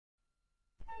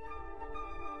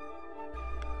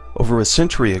Over a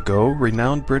century ago,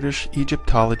 renowned British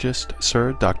Egyptologist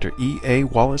Sir Dr. E. A.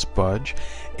 Wallace Budge,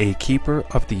 a keeper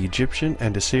of the Egyptian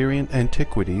and Assyrian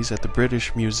antiquities at the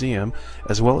British Museum,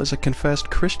 as well as a confessed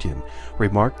Christian,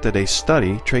 remarked that a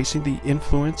study tracing the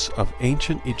influence of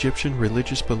ancient Egyptian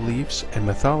religious beliefs and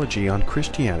mythology on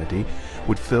Christianity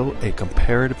would fill a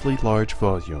comparatively large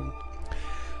volume.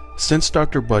 Since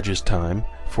Dr. Budge's time,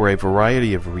 for a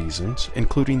variety of reasons,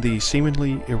 including the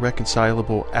seemingly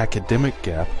irreconcilable academic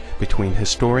gap between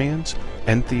historians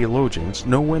and theologians,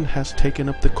 no one has taken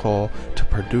up the call to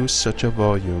produce such a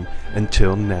volume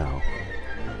until now.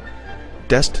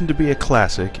 Destined to be a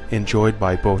classic enjoyed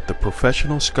by both the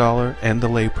professional scholar and the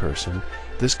layperson,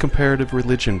 this comparative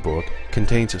religion book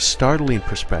contains a startling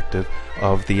perspective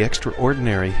of the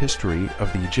extraordinary history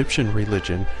of the Egyptian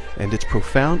religion and its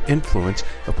profound influence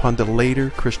upon the later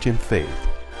Christian faith.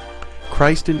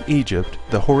 Christ in Egypt,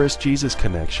 the Horus-Jesus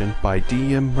Connection by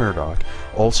D. M. Murdock,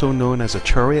 also known as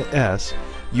Acharya S,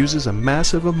 uses a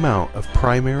massive amount of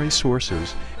primary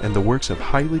sources and the works of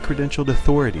highly credentialed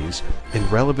authorities in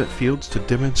relevant fields to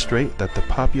demonstrate that the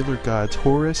popular gods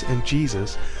Horus and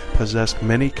Jesus possessed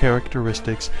many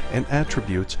characteristics and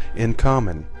attributes in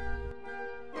common.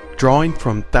 Drawing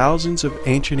from thousands of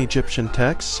ancient Egyptian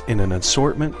texts in an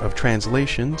assortment of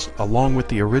translations along with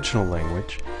the original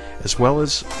language, as well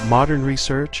as modern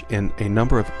research in a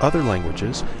number of other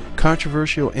languages,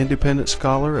 controversial independent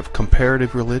scholar of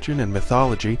comparative religion and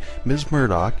mythology, Ms.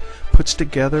 Murdock, puts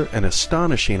together an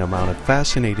astonishing amount of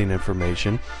fascinating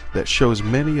information that shows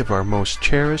many of our most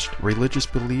cherished religious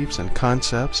beliefs and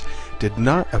concepts did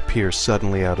not appear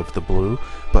suddenly out of the blue,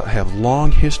 but have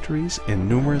long histories in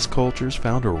numerous cultures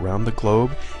found around the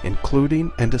globe,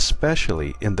 including and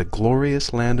especially in the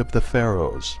glorious land of the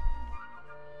pharaohs.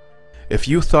 If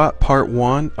you thought part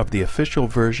 1 of the official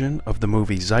version of the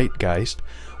movie Zeitgeist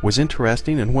was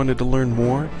interesting and wanted to learn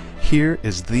more, here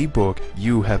is the book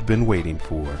you have been waiting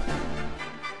for.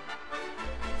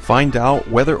 Find out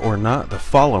whether or not the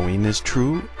following is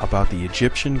true about the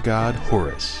Egyptian god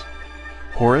Horus.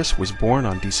 Horus was born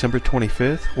on December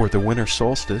 25th, or the winter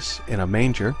solstice, in a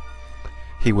manger.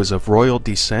 He was of royal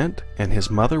descent, and his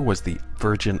mother was the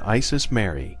Virgin Isis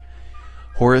Mary.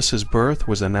 Horus's birth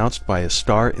was announced by a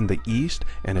star in the east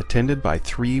and attended by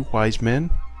 3 wise men.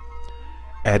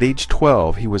 At age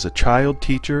 12 he was a child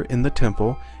teacher in the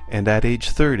temple, and at age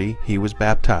 30 he was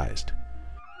baptized.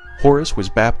 Horus was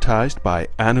baptized by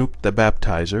Anup the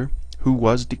baptizer, who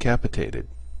was decapitated.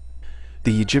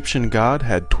 The Egyptian god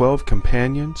had 12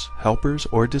 companions, helpers,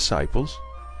 or disciples.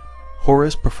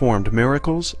 Horus performed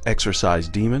miracles,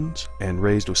 exorcised demons, and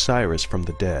raised Osiris from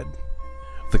the dead.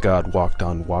 The god walked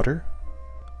on water.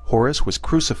 Horus was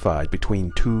crucified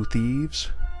between 2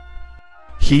 thieves.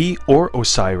 He, or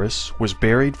Osiris, was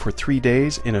buried for 3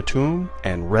 days in a tomb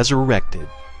and resurrected.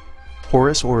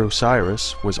 Horus, or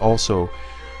Osiris, was also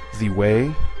the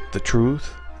way, the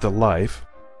truth, the life,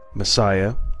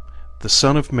 Messiah, the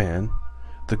Son of Man,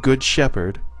 the Good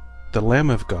Shepherd, the Lamb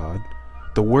of God,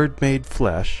 the Word made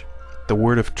flesh, the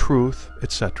Word of truth,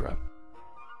 etc.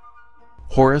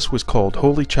 Horus was called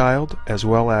Holy Child as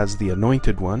well as the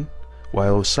Anointed One,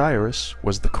 while Osiris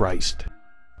was the Christ.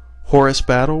 Horus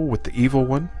battled with the Evil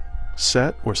One,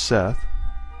 Set or Seth.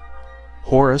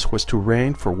 Horus was to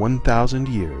reign for 1,000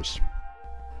 years.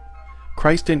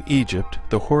 Christ in Egypt,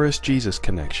 the Horus-Jesus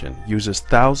Connection, uses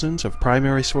thousands of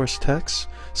primary source texts,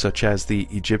 such as the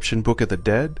Egyptian Book of the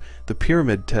Dead, the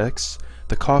Pyramid texts,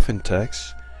 the Coffin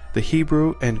texts, the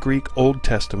Hebrew and Greek Old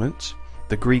Testaments,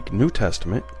 the Greek New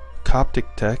Testament, Coptic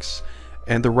texts,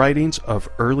 and the writings of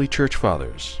early church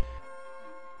fathers.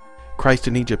 Christ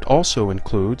in Egypt also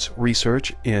includes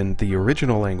research in the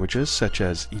original languages such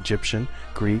as Egyptian,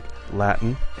 Greek,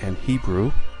 Latin, and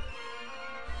Hebrew.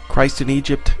 Christ in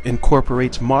Egypt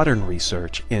incorporates modern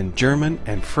research in German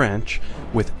and French,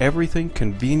 with everything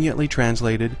conveniently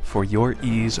translated for your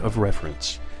ease of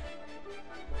reference.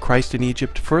 Christ in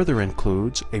Egypt further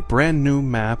includes a brand new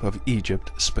map of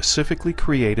Egypt specifically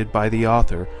created by the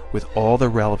author with all the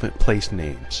relevant place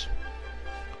names.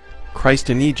 Christ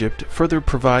in Egypt further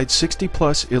provides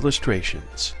 60+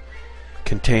 illustrations,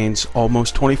 contains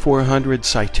almost 2,400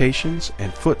 citations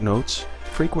and footnotes,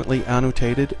 frequently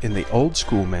annotated in the old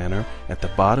school manner at the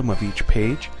bottom of each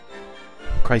page.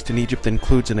 Christ in Egypt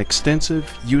includes an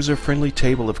extensive, user-friendly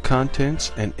table of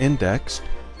contents and indexed,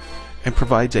 and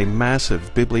provides a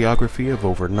massive bibliography of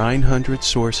over 900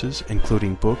 sources,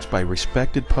 including books by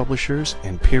respected publishers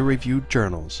and peer-reviewed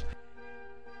journals.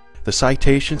 The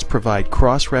citations provide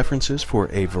cross-references for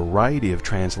a variety of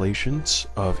translations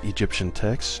of Egyptian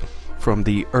texts, from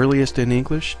the earliest in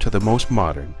English to the most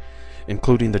modern,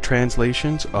 including the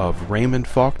translations of Raymond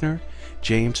Faulkner,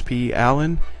 James P.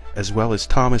 Allen, as well as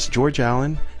Thomas George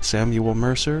Allen, Samuel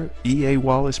Mercer, E.A.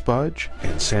 Wallace Budge,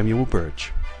 and Samuel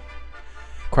Birch.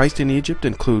 Christ in Egypt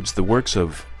includes the works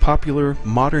of popular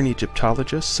modern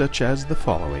Egyptologists such as the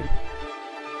following.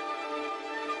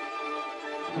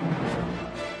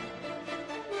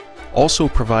 Also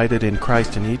provided in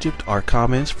Christ in Egypt are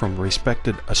comments from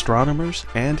respected astronomers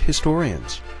and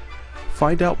historians.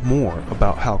 Find out more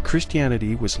about how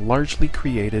Christianity was largely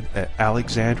created at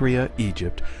Alexandria,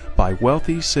 Egypt, by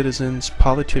wealthy citizens,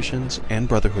 politicians, and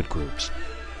brotherhood groups.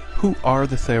 Who are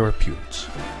the Therapeutes?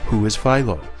 Who is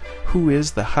Philo? Who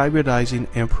is the hybridizing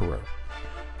emperor?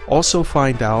 Also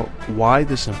find out why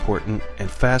this important and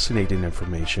fascinating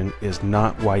information is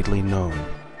not widely known.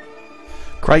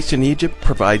 Christ in Egypt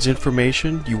provides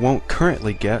information you won't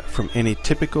currently get from any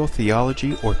typical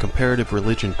theology or comparative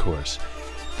religion course.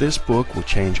 This book will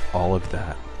change all of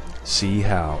that. See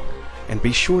how. And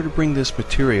be sure to bring this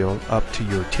material up to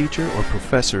your teacher or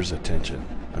professor's attention.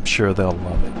 I'm sure they'll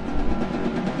love it.